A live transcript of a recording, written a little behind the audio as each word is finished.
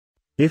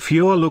If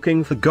you're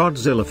looking for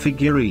Godzilla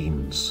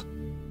figurines,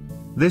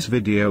 this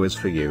video is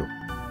for you.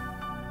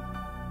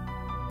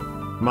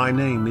 My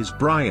name is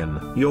Brian,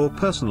 your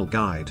personal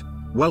guide.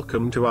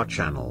 Welcome to our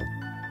channel.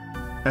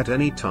 At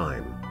any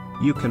time,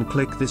 you can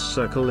click this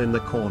circle in the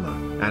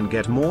corner and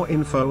get more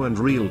info and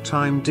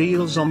real-time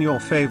deals on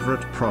your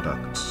favorite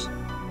products.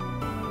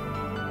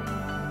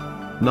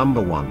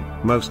 Number 1,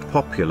 Most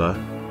Popular,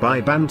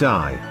 by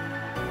Bandai.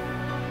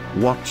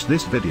 Watch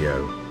this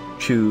video.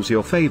 Choose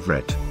your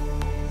favorite.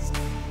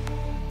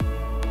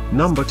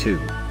 Number 2,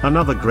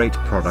 another great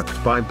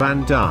product by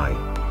Bandai.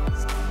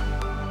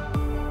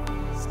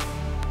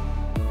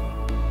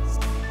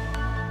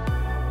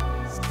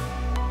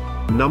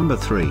 Number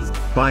 3,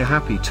 by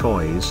Happy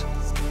Toys.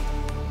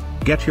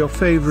 Get your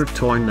favorite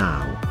toy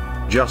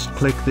now. Just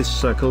click this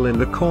circle in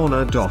the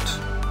corner dot.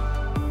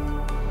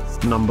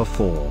 Number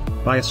 4,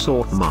 by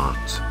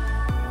Assortmart.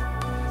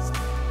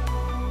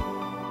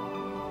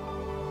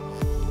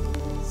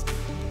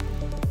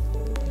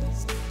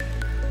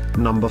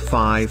 Number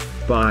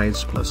 5, by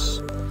XPLUS.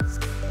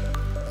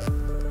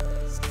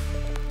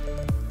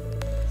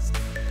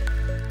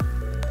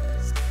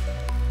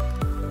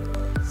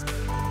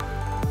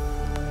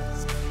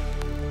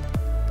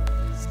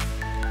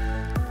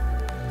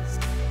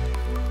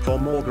 For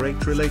more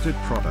great related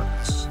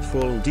products,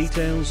 full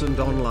details and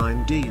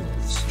online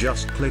deals,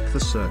 just click the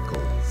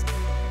circle.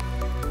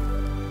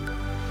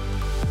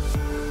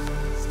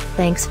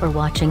 Thanks for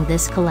watching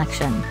this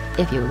collection.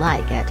 If you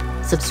like it,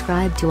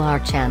 subscribe to our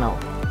channel.